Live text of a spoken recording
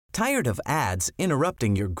Tired of ads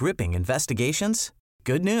interrupting your gripping investigations?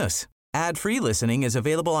 Good news. Ad-free listening is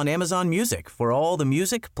available on Amazon Music for all the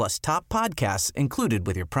music plus top podcasts included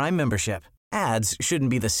with your Prime membership. Ads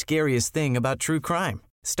shouldn't be the scariest thing about true crime.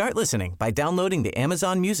 Start listening by downloading the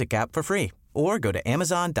Amazon Music app for free or go to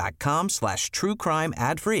amazon.com/truecrime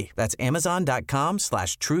ad-free. That's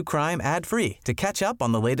amazon.com/truecrime ad-free to catch up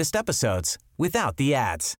on the latest episodes without the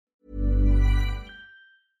ads.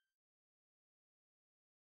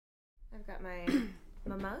 I've got my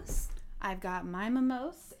mimose. I've got my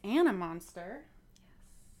mimose and a monster.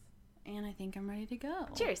 Yes. And I think I'm ready to go.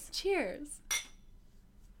 Cheers. Cheers.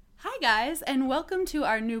 Hi, guys, and welcome to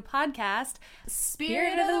our new podcast,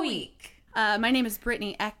 Spirit of the Week. My name is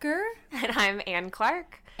Brittany Ecker. And I'm Ann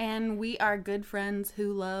Clark. And we are good friends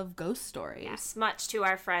who love ghost stories. Yes, much to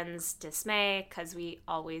our friends' dismay, because we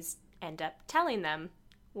always end up telling them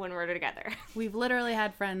when we're together. We've literally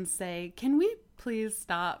had friends say, can we please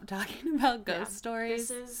stop talking about ghost stories?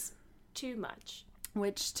 This is too much.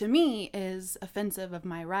 Which, to me, is offensive of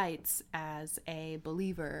my rights as a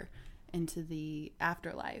believer into the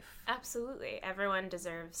afterlife. Absolutely. Everyone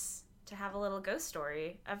deserves to have a little ghost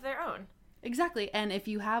story of their own. Exactly. And if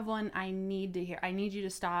you have one, I need to hear. I need you to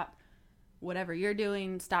stop whatever you're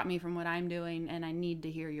doing, stop me from what I'm doing, and I need to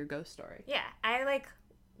hear your ghost story. Yeah, I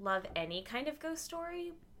love any kind of ghost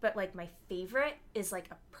story, but my favorite is a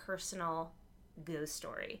personal ghost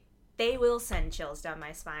story. They will send chills down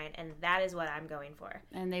my spine, and that is what I'm going for.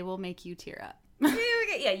 And they will make you tear up.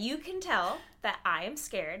 Yeah, you can tell that I am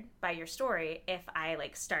scared by your story if I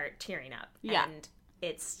start tearing up. Yeah. And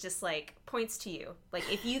it's just points to you.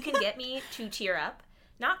 If you can get me to tear up,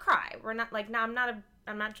 not cry. We're not no,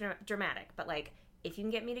 I'm not dramatic, but if you can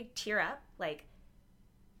get me to tear up,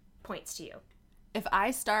 points to you. If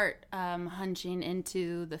I start hunching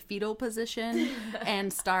into the fetal position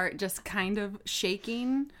and start just kind of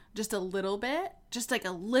shaking just a little bit, just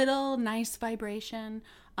a little nice vibration,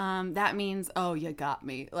 that means, oh, you got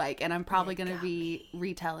me. And I'm probably going to be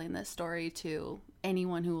retelling this story to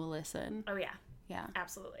anyone who will listen. Oh, yeah. Yeah.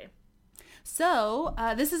 Absolutely. So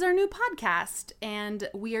this is our new podcast, and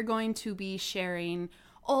we are going to be sharing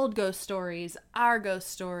old ghost stories, our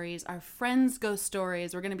friends' ghost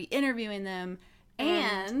stories. We're going to be interviewing them.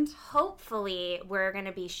 And hopefully we're going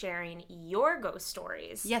to be sharing your ghost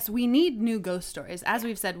stories. Yes, we need new ghost stories. As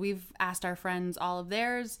we've said, we've asked our friends all of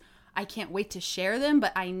theirs. I can't wait to share them,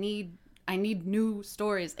 but I need new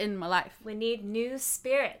stories in my life. We need new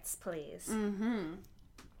spirits, please. Mm-hmm.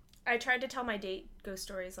 I tried to tell my date ghost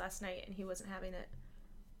stories last night, and he wasn't having it.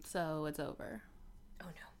 So it's over. Oh,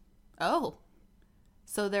 no. Oh.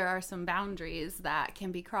 So there are some boundaries that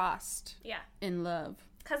can be crossed. Yeah. In love.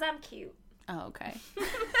 Because I'm cute. Oh, okay.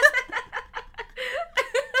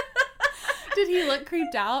 Did he look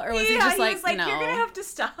creeped out, or was he just he was no? You're gonna have to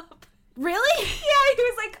stop. Really? Yeah, he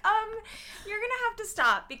was you're gonna have to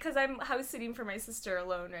stop because I'm house sitting for my sister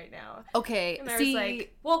alone right now. Okay. And I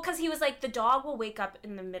was because he was the dog will wake up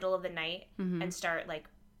in the middle of the night and start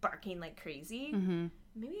barking like crazy. Mm-hmm.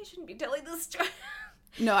 Maybe I shouldn't be telling this story.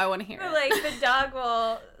 No, I want to hear it. The dog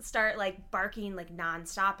will start barking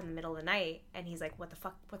nonstop in the middle of the night, and he's like, "What the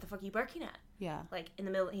fuck are you barking at?" Yeah. In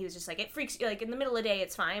the middle, he was just it freaks you. In the middle of the day,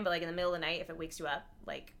 it's fine, but in the middle of the night, if it wakes you up,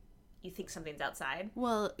 you think something's outside.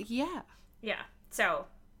 Well, yeah. Yeah. So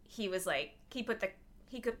he was he could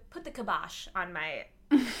put the kibosh on my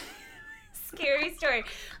scary story,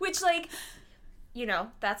 which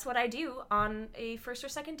that's what I do on a first or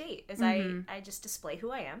second date is I just display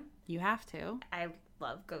who I am. You have to. I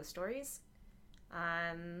love ghost stories.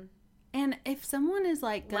 And if someone is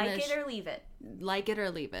gonna like it or leave it. Like it or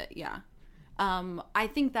leave it, yeah. I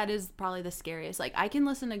think that is probably the scariest. I can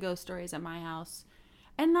listen to ghost stories at my house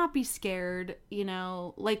and not be scared,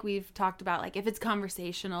 like we've talked about. If it's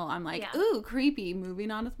conversational, I'm ooh, creepy, moving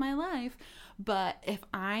on with my life. But if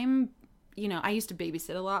I'm, I used to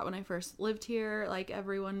babysit a lot when I first lived here, like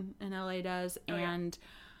everyone in LA does. Oh, and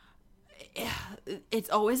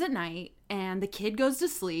it's always at night, and the kid goes to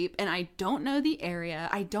sleep, and I don't know the area.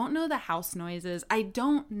 I don't know the house noises. I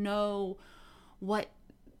don't know what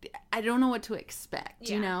to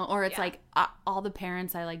expect, or it's all the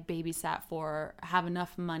parents I babysat for have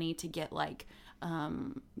enough money to get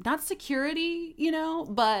not security,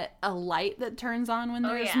 but a light that turns on when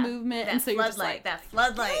there's movement. That and so floodlight, that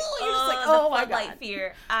floodlight. You're just oh my God. Floodlight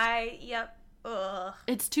fear. Ugh.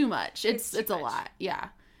 It's too much. It's a lot. Yeah.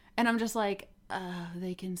 And I'm just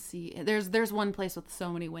they can see. There's one place with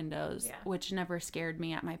so many windows, which never scared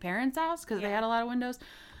me at my parents' house because they had a lot of windows.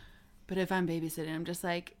 But if I'm babysitting, I'm just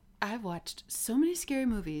I've watched so many scary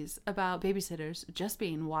movies about babysitters just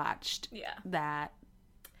being watched. Yeah. That.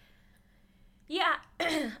 Yeah.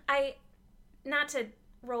 I not to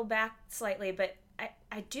roll back slightly, but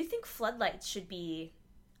I do think floodlights should be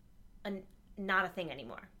not a thing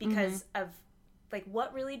anymore because of, like,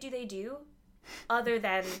 what really do they do other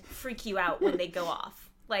than freak you out when they go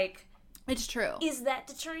off? Like, it's true. Is that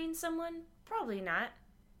deterring someone? Probably not.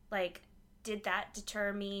 Like, did that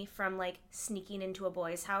deter me from, like, sneaking into a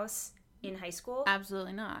boy's house in high school?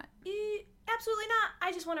 Absolutely not. Absolutely not.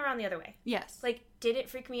 I just went around the other way. Yes. Like, did it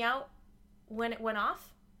freak me out when it went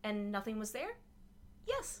off and nothing was there?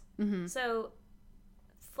 Yes. So,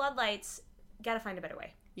 floodlights, gotta find a better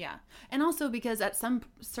way. Yeah. And also because at some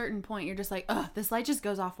certain point you're just like, ugh, this light just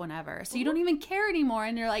goes off whenever. So you don't even care anymore.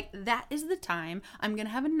 And you're like, that is the time I'm going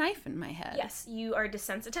to have a knife in my head. Yes. You are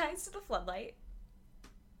desensitized to the floodlight.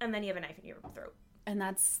 And then you have a knife in your throat. And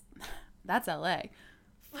that's LA.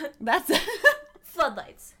 That's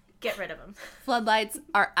Floodlights. Get rid of them. Floodlights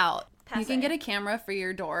are out. Passe. You can get a camera for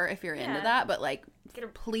your door if you're into that. But, like,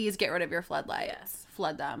 please get rid of your floodlights. Yes.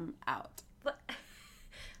 Flood them out.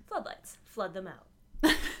 Floodlights. Flood them out.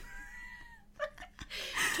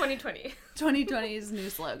 2020. 2020's new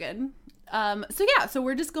slogan. So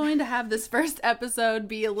we're just going to have this first episode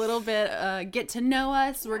be a little bit get to know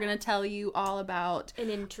us. We're going to tell you all about an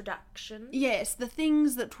introduction. Yes, the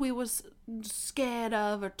things that we was scared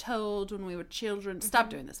of or told when we were children. Stop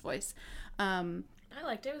doing this voice. I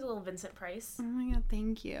liked it. It was a little Vincent Price. Oh my god,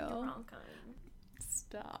 thank you. The wrong kind.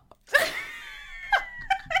 Stop.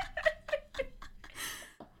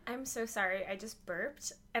 I'm so sorry. I just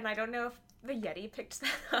burped, and I don't know if the Yeti picked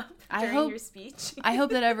that up your speech. I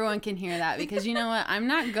hope that everyone can hear that, because you know what? I'm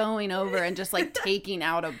not going over and just, like, taking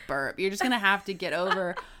out a burp. You're just going to have to get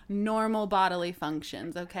over normal bodily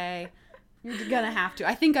functions, okay? You're going to have to.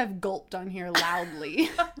 I think I've gulped on here loudly.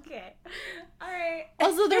 Okay. All right.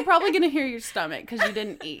 Also, they're probably going to hear your stomach because you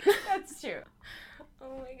didn't eat. That's true.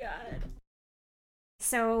 Oh, my God.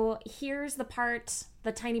 So here's the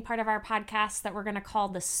tiny part of our podcast that we're going to call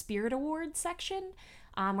the Spirit Award section,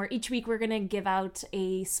 where each week we're going to give out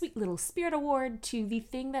a sweet little Spirit Award to the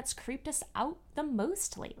thing that's creeped us out the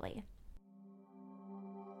most lately.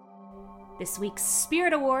 This week's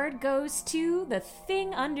Spirit Award goes to the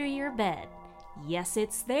thing under your bed. Yes,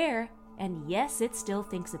 it's there, and yes, it still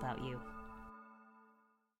thinks about you.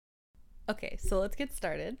 Okay, so let's get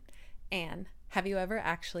started. Anne, have you ever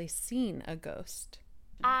actually seen a ghost?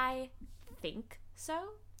 I think so.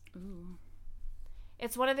 Ooh.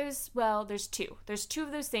 It's one of those, well, there's two. There's two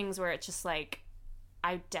of those things where it's just like,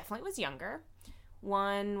 I definitely was younger.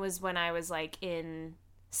 One was when I was like in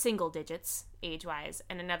single digits age-wise,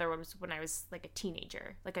 and another one was when I was like a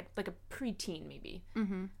teenager, like a preteen maybe,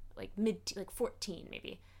 like 14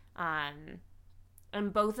 maybe.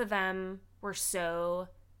 And both of them were so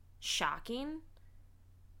shocking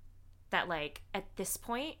that, like, at this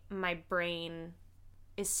point, my brain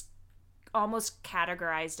is almost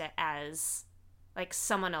categorized it as, like,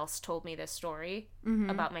 someone else told me this story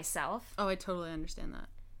about myself. Oh, I totally understand that.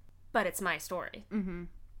 But it's my story. Mm-hmm.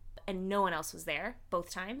 And no one else was there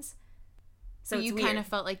both times. So you kind of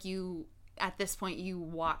felt like you, at this point, you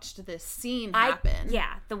watched this scene happen.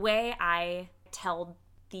 Yeah. The way I tell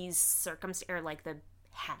these circumstances, or like the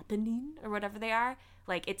happening or whatever they are,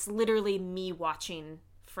 like, it's literally me watching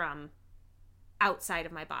from outside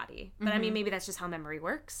of my body. But I mean, maybe that's just how memory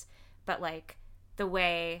works. But, like, the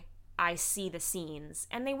way I see the scenes,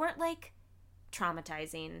 and they weren't, like,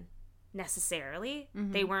 traumatizing necessarily.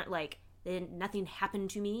 They weren't, like, nothing happened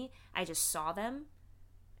to me. I just saw them,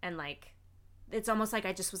 and, like, it's almost like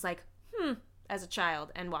I just was like, as a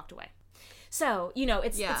child, and walked away. So, you know,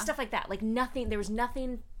 it's stuff like that. Like, nothing, there was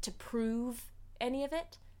nothing to prove any of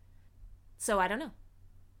it. So, I don't know.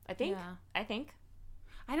 I think.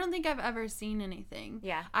 I don't think I've ever seen anything.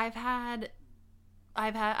 Yeah. I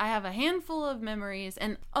have a handful of memories,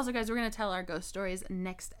 and also, guys, we're going to tell our ghost stories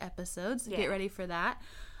next episode, so get ready for that.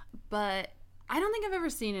 But I don't think I've ever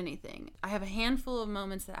seen anything. I have a handful of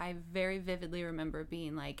moments that I very vividly remember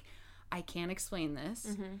being like, I can't explain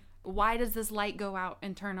this. Why does this light go out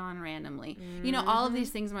and turn on randomly? You know, all of these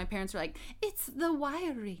things. My parents were like, it's the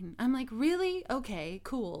wiring. I'm like, really? Okay,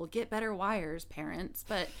 cool. Get better wires, parents.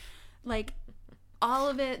 But, like, all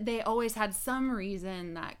of it, they always had some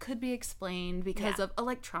reason that could be explained because of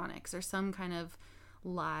electronics or some kind of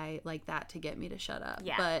lie like that to get me to shut up.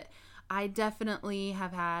 Yeah. But I definitely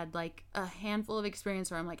have had, like, a handful of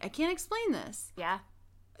experience where I'm like, I can't explain this. Yeah.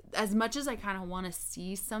 As much as I kind of want to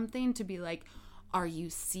see something to be like, are you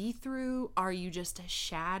see-through? Are you just a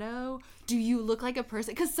shadow? Do you look like a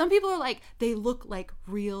person? Because some people are like, they look like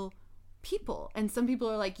real people. And some people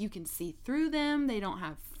are like, you can see through them. They don't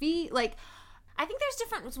have feet. Like, I think there's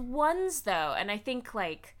different ones, though. And I think,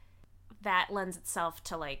 like, that lends itself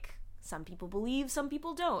to, like, some people believe, some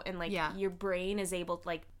people don't. And, like, your brain is able to,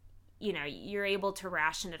 like, you know, you're able to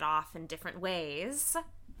ration it off in different ways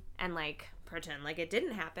and, like, pretend like it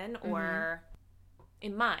didn't happen. Or,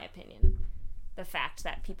 in my opinion, the fact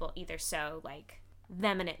that people either so, like,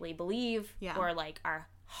 vehemently believe or, like, are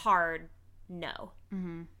hard no.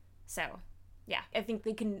 So, yeah, I think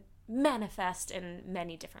they can manifest in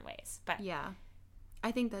many different ways. But yeah,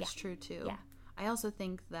 I think that's true too. Yeah. I also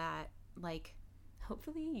think that, like,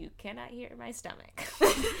 hopefully you cannot hear my stomach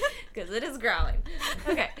because it is growling.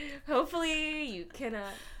 Okay, hopefully you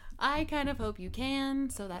cannot. I kind of hope you can,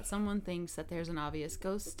 so that someone thinks that there's an obvious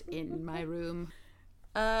ghost in my room.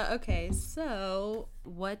 Okay, so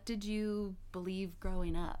what did you believe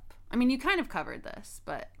growing up? I mean, you kind of covered this,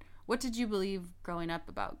 but what did you believe growing up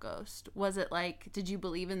about ghosts? Was it like, did you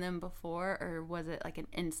believe in them before, or was it like an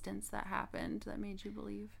instance that happened that made you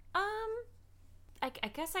believe? I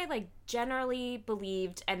guess I, like, generally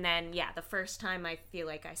believed, and then, the first time I feel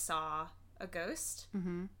like I saw a ghost,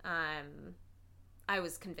 I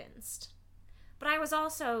was convinced. But I was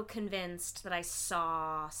also convinced that I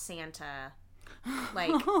saw Santa, like,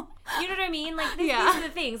 you know what I mean? Like, these are the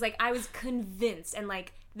things, like, I was convinced, and,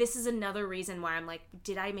 like, this is another reason why I'm like,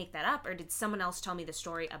 did I make that up, or did someone else tell me the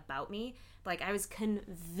story about me? Like, I was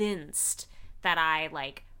convinced that I,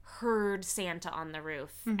 like, heard Santa on the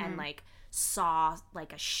roof and, like, saw,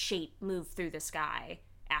 like, a shape move through the sky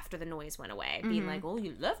after the noise went away, being like, oh,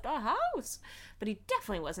 you left our house. But he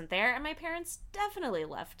definitely wasn't there, and my parents definitely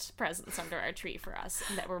left presents under our tree for us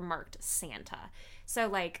that were marked Santa. So,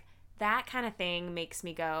 like, that kind of thing makes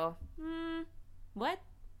me go, what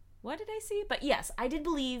did I see? But yes, I did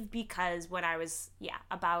believe, because when I was,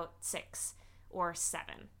 about 6 or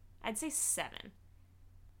 7, I'd say 7,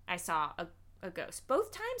 I saw a ghost.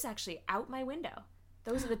 Both times, actually, out my window.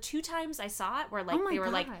 Those are the 2 times I saw it where, like, they were,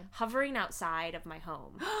 like, hovering outside of my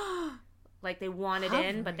home. Like, they wanted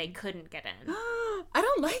in, but they couldn't get in. I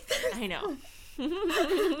don't like this. I know.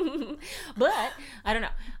 But, I don't know.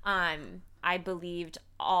 I believed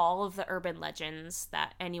all of the urban legends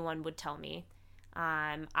that anyone would tell me.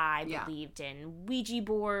 I believed in Ouija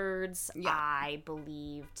boards. Yeah. I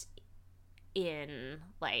believed in,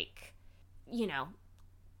 like, you know,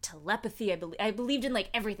 telepathy. I believed in, like,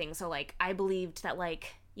 everything. So, like, I believed that,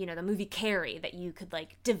 like, you know, the movie Carrie, that you could,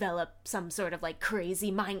 like, develop some sort of, like, crazy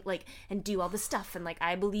mind, like, and do all the stuff. And, like,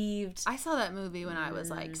 I believed. I saw that movie when I was,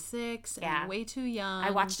 like, 6 and way too young. I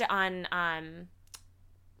watched it on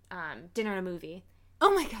Dinner and a Movie.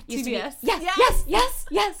 Oh my god, TBS. Yes.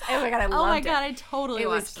 Oh my god, I loved it. Oh my god, I totally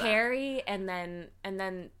watched that. It was Carrie, and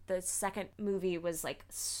then the second movie was, like,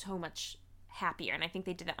 so much happier, and I think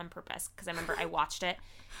they did it on purpose, because I remember I watched it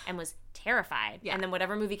and was terrified. Yeah. And then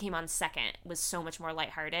whatever movie came on second was so much more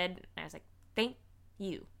lighthearted, and I was like, thank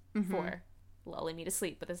you for lulling me to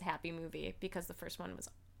sleep with this happy movie, because the first one was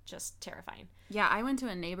just terrifying. Yeah, I went to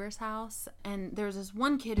a neighbor's house, and there was this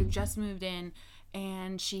one kid who just moved in,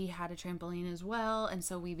 and she had a trampoline as well, and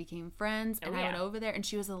so we became friends, and I went over there, and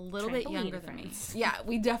she was a little bit younger than me. Yeah,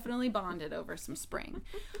 we definitely bonded over some spring.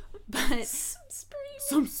 But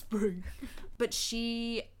some spring. But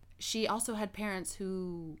she also had parents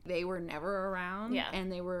who, they were never around,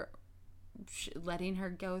 and they were letting her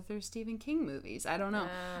go through Stephen King movies. I don't know.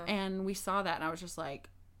 And we saw that, and I was just like,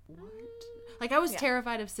 what? Like, I was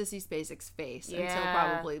terrified of Sissy Spacek's face until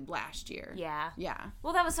probably last year. Yeah.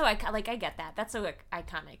 Well, that was so, like, I get that. That's so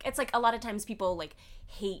iconic. It's like a lot of times people, like,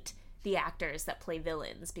 hate the actors that play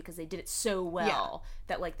villains because they did it so well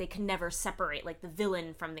that, like, they can never separate, like, the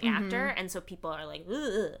villain from the actor. And so people are like,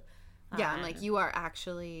 ugh. Yeah, I'm like, you are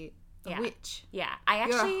actually a witch. Yeah.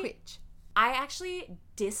 You're a witch. I actually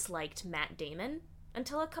disliked Matt Damon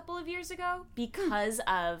until a couple of years ago because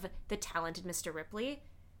of The Talented Mr. Ripley.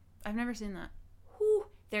 I've never seen that.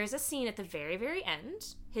 There's a scene at the very, very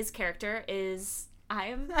end. His character is...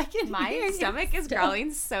 My stomach is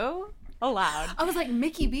growling so loud. I was like,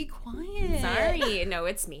 Mickey, be quiet. Sorry. No,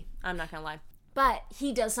 it's me. I'm not going to lie. But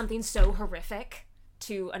he does something so horrific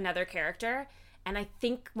to another character. And I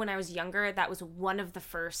think when I was younger, that was one of the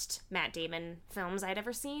first Matt Damon films I'd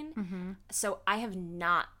ever seen. So I have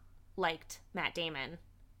not liked Matt Damon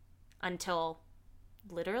until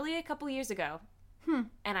literally a couple years ago.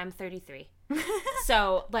 And I'm 33.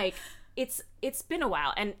 So, like, it's been a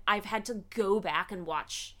while, and I've had to go back and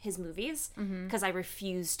watch his movies because I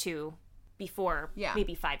refused to before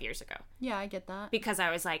maybe 5 years ago. Yeah, I get that. Because I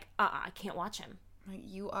was like, I can't watch him. Like,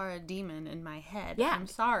 you are a demon in my head. Yeah. I'm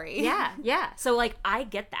sorry. Yeah. So, like, I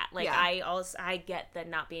get that. Like, I get the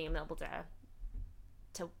not being able to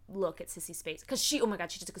to look at Sissy Spacek because she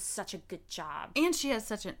did such a good job. And she has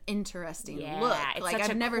such an interesting look. It's Like, such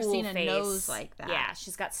I've never cool seen a face. nose like that. Yeah,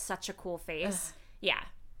 she's got such a cool face. Yeah,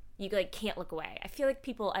 you like can't look away. I feel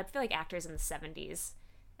like actors in the 70s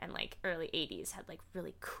and like early 80s had like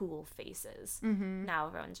really cool faces. Mm-hmm. Now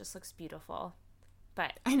everyone just looks beautiful.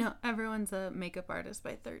 But I know everyone's a makeup artist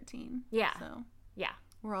by 13. Yeah. So yeah,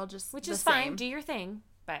 we're all just which the is fine. same. Do your thing.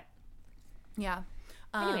 But yeah.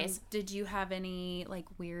 Anyways, did you have any like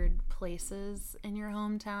weird places in your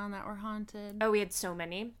hometown that were haunted? Oh, we had so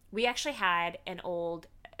many. We actually had an old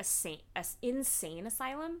insane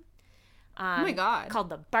asylum. Oh my God. Called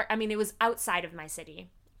the it was outside of my city.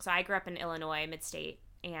 So I grew up in Illinois, mid-state,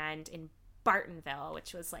 and in Bartonville,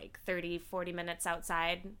 which was like 30, 40 minutes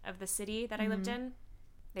outside of the city that I lived in.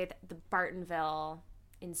 They had the Bartonville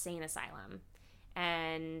Insane Asylum.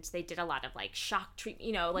 And they did a lot of like shock treatment,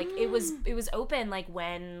 you know, like it was open like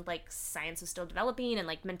when like science was still developing and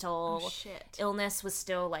like mental illness was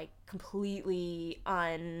still like completely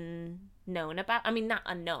unknown about. I mean, not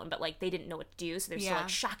unknown, but like they didn't know what to do. So they're still like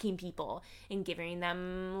shocking people and giving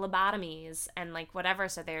them lobotomies and like whatever.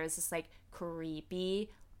 So there's this like creepy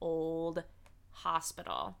old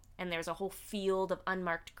hospital and there's a whole field of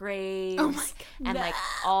unmarked graves. Oh my God. And like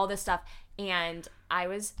all this stuff. And I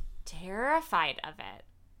was terrified of it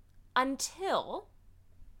until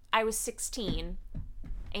I was 16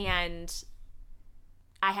 and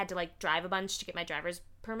I had to like drive a bunch to get my driver's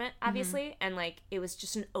permit, obviously, and like it was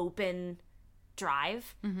just an open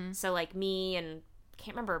drive. So like me and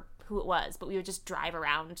can't remember who it was, but we would just drive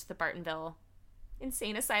around the Bartonville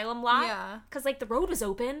Insane Asylum lot because like the road was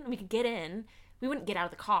open and we could get in. We wouldn't get out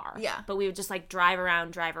of the car, but we would just like drive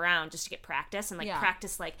around just to get practice and like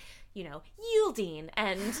practice like, you know, yielding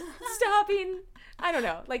and stopping. I don't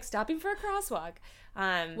know, like stopping for a crosswalk.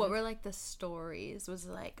 What were like the stories? Was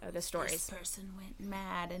it like, the stories? This person went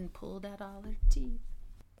mad and pulled out all her teeth.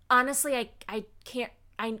 Honestly, I can't.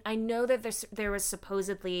 I know that there was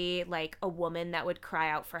supposedly like a woman that would cry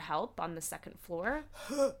out for help on the second floor.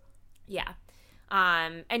 Yeah.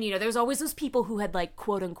 And you know, there's always those people who had like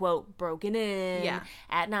quote unquote broken in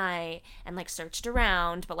at night and like searched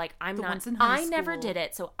around, but like I never did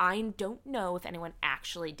it, so I don't know if anyone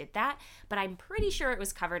actually did that, but I'm pretty sure it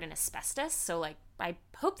was covered in asbestos, so like I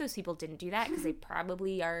hope those people didn't do that because they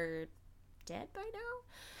probably are dead by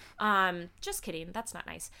now. Just kidding, that's not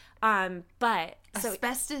nice. But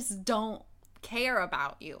asbestos don't care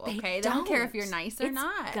about you, okay? They don't care if you're nice or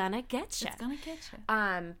not. It's gonna get you.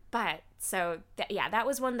 But so that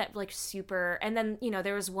was one that like super. And then you know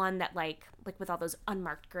there was one that like with all those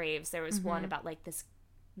unmarked graves. There was one about like this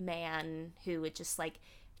man who would just like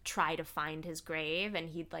try to find his grave, and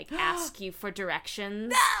he'd like ask you for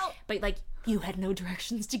directions. No! But like you had no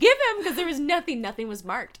directions to give him because there was nothing was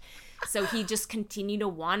marked. So he just continued to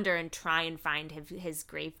wander and try and find his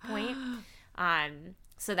grave point.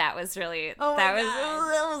 So that was really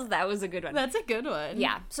that was a good one. That's a good one.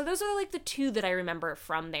 Yeah. So those are like the two that I remember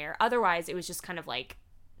from there. Otherwise, it was just kind of like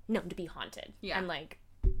known to be haunted. Yeah. And like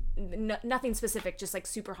nothing specific, just like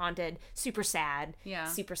super haunted, super sad,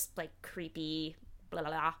 super like creepy, blah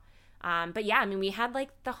blah blah. But yeah, I mean, we had like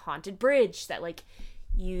the haunted bridge that like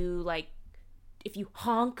you like. If you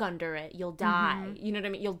honk under it, you'll die. You know what I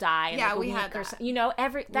mean? You'll die. In like we had that. You know,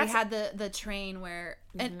 we had the train where,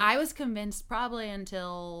 and I was convinced probably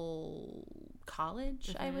until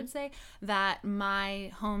college, I would say, that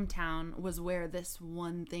my hometown was where this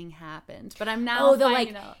one thing happened. But I'm now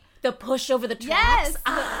finding out. The push over the tracks?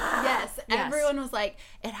 Yes. Everyone was like,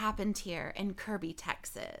 it happened here in Kirby,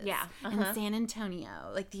 Texas. Yeah. In San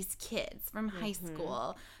Antonio. Like these kids from high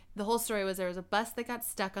school. The whole story was there was a bus that got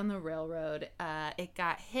stuck on the railroad. It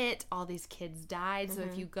got hit. All these kids died. So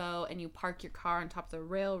if you go and you park your car on top of the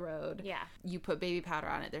railroad, you put baby powder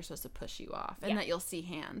on it. They're supposed to push you off, and that you'll see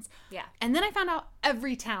hands. Yeah. And then I found out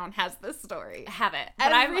every town has this story. Have it.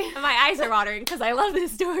 But my eyes are watering because I love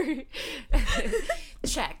this story.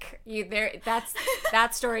 Check. That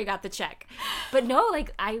story got the check. But no,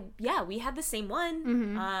 like we had the same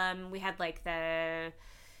one. We had like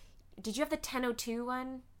did you have the 1002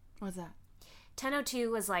 one? What's that?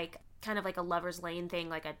 1002 was like kind of like a lover's lane thing,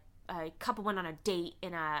 like a couple went on a date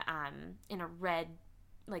in a red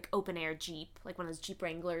like open air Jeep, like one of those Jeep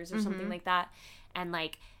Wranglers or something like that, and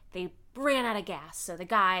like they ran out of gas, so the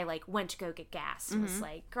guy like went to go get gas and was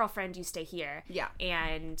like, girlfriend, you stay here.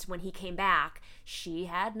 And when he came back, she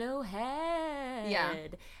had no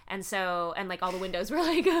head. And so, and like all the windows were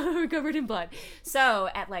like covered in blood. So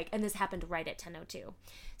at like, and this happened right at 1002.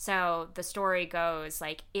 So the story goes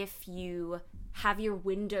like, if you have your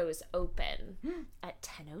windows open at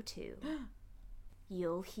 1002,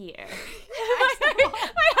 you'll hear.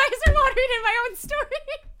 My eyes are watering in my own story.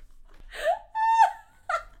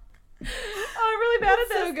 Oh, I'm really bad at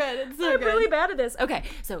this. So good. It's so I'm good. really bad at this. Okay,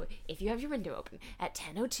 so if you have your window open at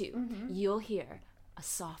 10:02, you'll hear a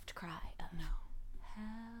soft cry of help.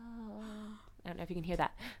 I don't know if you can hear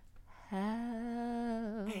that.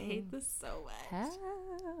 Help. I hate this so much.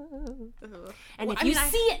 Help. And if you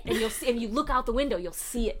see it, and you look out the window, you'll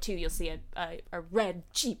see it too. You'll see a red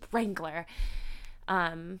Jeep Wrangler.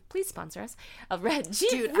 Please sponsor us. A red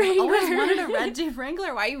Jeep Wrangler. I always wanted a red Jeep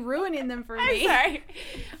Wrangler. Why are you ruining them for me? I'm sorry.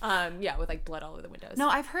 Yeah, with like blood all over the windows. No,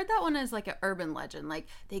 I've heard that one as like an urban legend. Like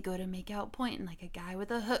they go to Makeout Point and like a guy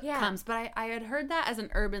with a hook comes. But I had heard that as an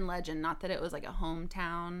urban legend, not that it was like a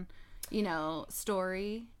hometown,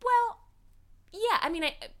 story. Well, yeah. I mean,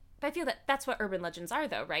 I feel that that's what urban legends are,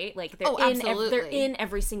 though, right? Like they're they're in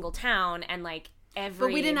every single town, and like every.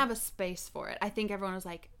 But we didn't have a space for it. I think everyone was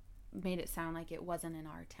like, made it sound like it wasn't in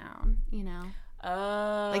our town,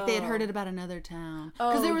 Oh. Like they had heard it about another town.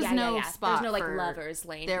 Because there was no spot. There's no like lovers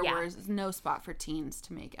lane. There was no spot for teens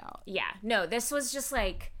to make out. Yeah. No, this was just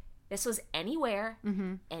like, this was anywhere,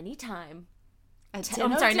 anytime. I'm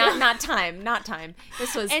sorry, not time.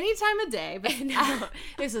 This was any time of day. But no,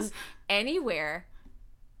 this was anywhere,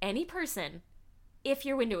 any person. If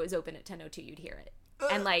your window was open at 10:02, you'd hear it.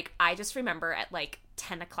 And like, I just remember at like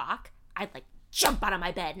 10 o'clock, I'd like jump out of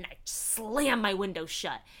my bed and I'd slam my window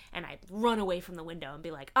shut and I'd run away from the window and be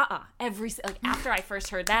like, after I first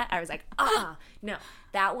heard that, I was like, no,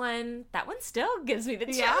 that one still gives me the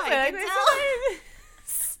chills. Yeah, I can tell.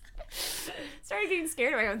 Started getting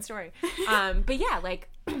scared of my own story. But yeah, like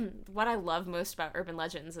what I love most about urban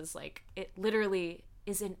legends is like, it literally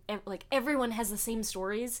is like everyone has the same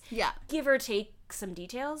stories. Yeah. Give or take some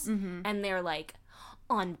details. And they're like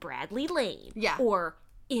on Bradley Lane. Yeah. Or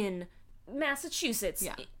in Massachusetts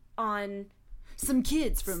on some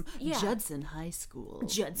kids from Judson High School.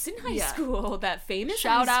 Judson High School, that famous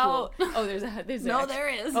shout high out. School. Oh, there's no, there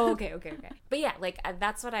is. Oh, okay. But yeah, like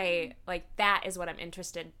that's what I like. That is what I'm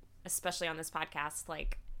interested, especially on this podcast,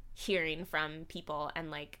 like hearing from people, and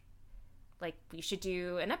like we should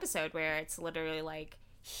do an episode where it's literally like,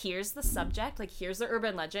 here's the subject, like here's the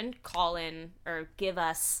urban legend, call in or give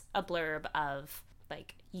us a blurb of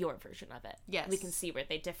like your version of it. Yes. We can see where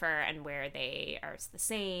they differ and where they are the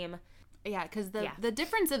same. Yeah, because the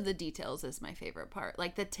difference of the details is my favorite part.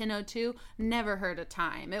 Like the 10:02, never heard a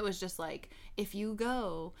time. It was just like, if you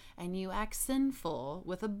go and you act sinful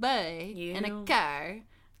with a boy in a car,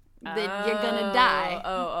 then you're gonna die.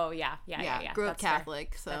 Yeah. Grew up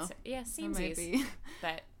Catholic, so seems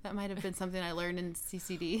but that might have been something I learned in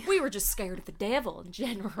CCD. We were just scared of the devil in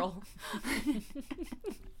general.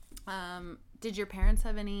 Did your parents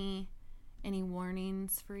have any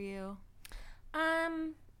warnings for you? I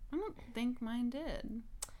don't think mine did.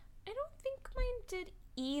 I don't think mine did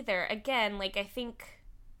either. Again, like I think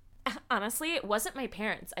honestly, it wasn't my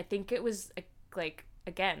parents. I think it was like,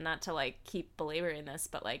 again, not to like keep belaboring this,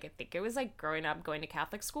 but like I think it was like growing up going to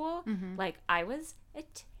Catholic school. Like I was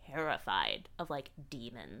terrified of like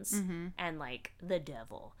demons and like the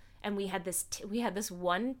devil. And we had this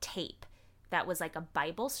one tape that was like a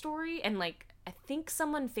Bible story, and like I think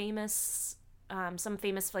some famous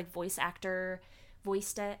like voice actor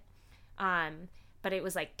voiced it, but it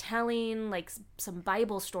was like telling like some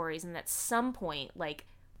Bible stories, and at some point, like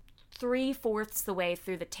 3/4 the way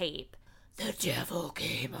through the tape, the devil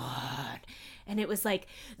came on, and it was like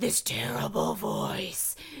this terrible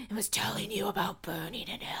voice. It was telling you about burning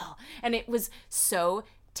in hell, and it was so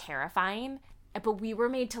terrifying. But we were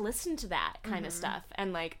made to listen to that kind of stuff,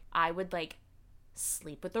 and like I would like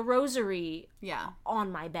sleep with the rosary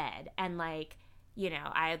on my bed, and like,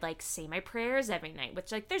 I'd like say my prayers every night,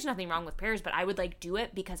 which like there's nothing wrong with prayers, but I would like do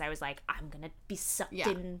it because I was like, I'm gonna be sucked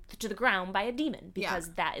into the ground by a demon,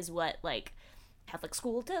 because that is what like Catholic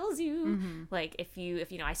school tells you. Like if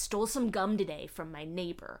I stole some gum today from my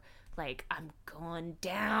neighbor, like I'm going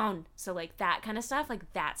down. So like that kind of stuff,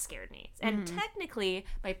 like that scared me. And technically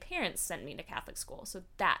my parents sent me to Catholic school, so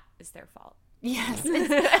that is their fault. Yes.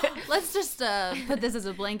 Let's just put this as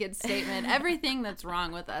a blanket statement. Everything that's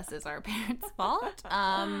wrong with us is our parents' fault.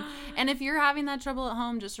 And if you're having that trouble at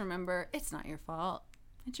home, just remember, it's not your fault.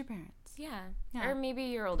 It's your parents. Yeah. Or maybe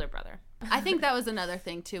your older brother. I think that was another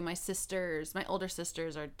thing, too. My older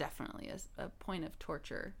sisters are definitely a point of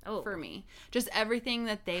torture for me. Just everything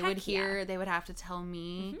that they would hear, they would have to tell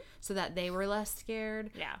me so that they were less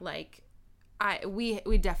scared. Yeah. Like, we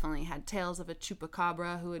definitely had tales of a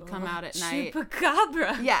chupacabra who would come out at night.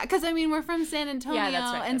 Chupacabra. Yeah, because I mean we're from San Antonio, yeah,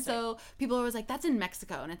 that's right, and so people are always like, "That's in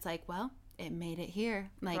Mexico," and it's like, well, it made it here.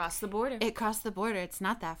 Like, Across the border. It crossed the border. It's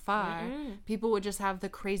not that far. People would just have the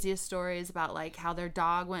craziest stories about like how their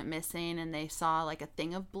dog went missing and they saw like a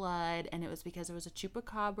thing of blood, and it was because it was a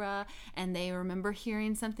chupacabra, and they remember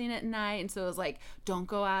hearing something at night, and so it was like, don't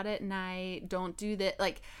go out at night, don't do that,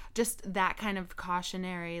 like just that kind of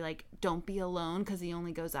cautionary, like don't be alone, because he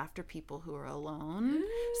only goes after people who are alone.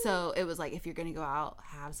 So it was like, if you're gonna go out,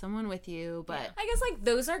 have someone with you. But I guess like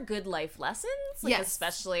those are good life lessons, like, yes,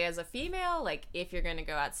 especially as a female. Like if you're gonna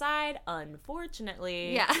go outside,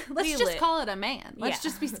 unfortunately, let's just call it a man. Let's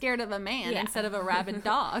just be scared of a man instead of a rabid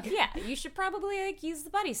dog. You should probably like use the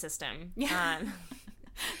buddy system.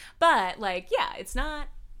 But like, it's not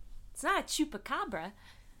a chupacabra.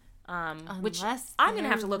 Which I'm gonna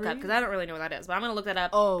have to look up because I don't really know what that is, but I'm gonna look that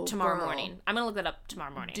up tomorrow morning. I'm gonna look that up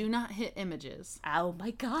tomorrow morning. Do not hit images. Oh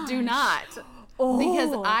my god! Do not,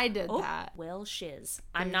 because I did that. Well, shiz.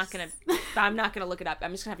 I'm not gonna look it up.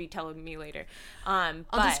 I'm just gonna have you tell me later. I'll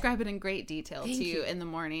describe it in great detail to you in the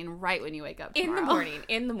morning, right when you wake up tomorrow.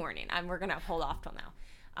 In the morning. We're gonna hold off till now.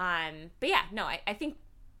 But yeah, no, I think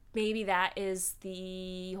maybe that is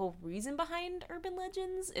the whole reason behind urban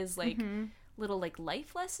legends is like. Little like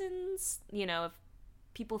life lessons, you know, if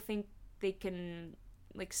people think they can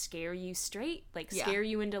like scare you straight, like scare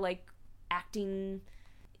you into like acting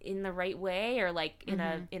in the right way or like in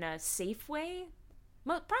a safe way,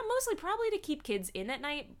 mostly probably to keep kids in at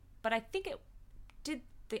night, but I think it did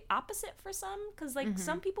the opposite for some, because like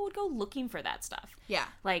some people would go looking for that stuff.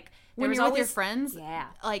 Like when you're with your friends,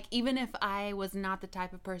 like even if I was not the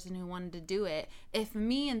type of person who wanted to do it, if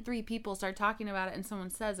me and 3 people start talking about it and someone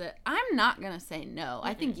says it, I'm not gonna say no.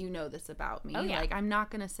 I think you know this about me. Like I'm not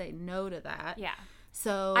gonna say no to that.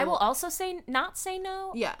 So I will also not say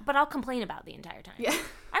no, but I'll complain about it the entire time.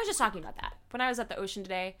 I was just talking about that when I was at the ocean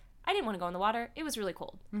today. I didn't want to go in the water. It was really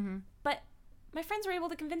cold. But my friends were able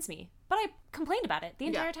to convince me, but I complained about it the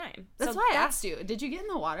entire time. That's why I asked you, did you get in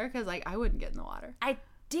the water? Because like I wouldn't get in the water. I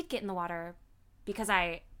did get in the water because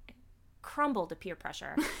I crumbled to peer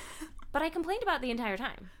pressure, but I complained about it the entire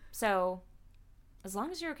time. So as long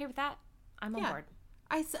as you're okay with that, I'm on board.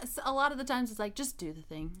 A lot of the times it's like, just do the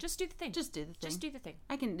thing. Just do the thing. Just do the thing. Just do the thing.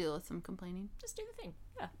 I can deal with some complaining. Just do the thing.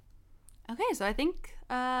 Yeah. Okay, so I think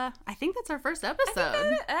that's our first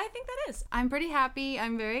episode. I think that is. I'm pretty happy.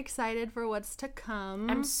 I'm very excited for what's to come.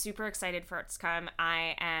 I'm super excited for what's to come.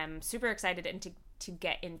 I am super excited to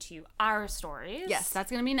get into our stories. Yes, that's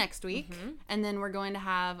going to be next week. And then we're going to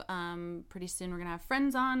have, pretty soon, we're going to have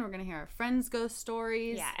friends on. We're going to hear our friends' ghost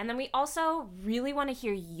stories. Yeah, and then we also really want to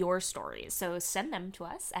hear your stories. So send them to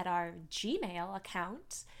us at our Gmail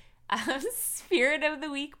account.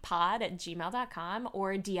 spiritoftheweekpod@gmail.com,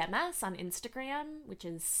 or DM us on Instagram, which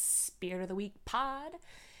is spiritoftheweekpod.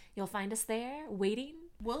 You'll find us there waiting.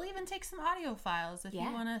 We'll even take some audio files. If you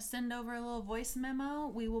want to send over a little voice memo,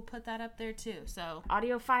 we will put that up there too. So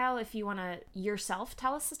audio file if you want to yourself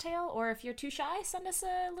tell us the tale, or if you're too shy, send us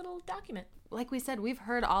a little document. Like we said, we've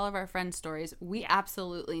heard all of our friends' stories. We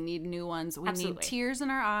absolutely need new ones. We need tears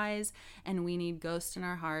in our eyes, and we need ghosts in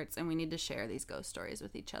our hearts, and we need to share these ghost stories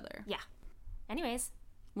with each other. Yeah. Anyways,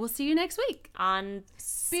 we'll see you next week on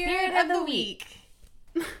Spirit of the Week.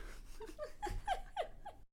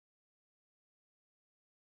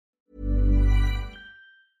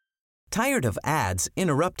 Tired of ads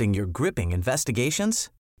interrupting your gripping investigations?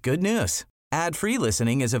 Good news. Ad-free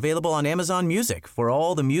listening is available on Amazon Music for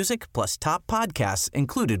all the music plus top podcasts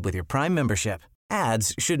included with your Prime membership.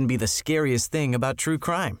 Ads shouldn't be the scariest thing about true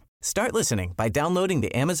crime. Start listening by downloading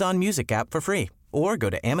the Amazon Music app for free, or go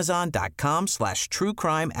to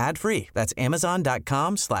amazon.com/truecrime ad-free. That's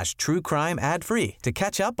amazon.com/truecrime ad-free to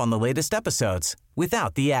catch up on the latest episodes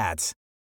without the ads.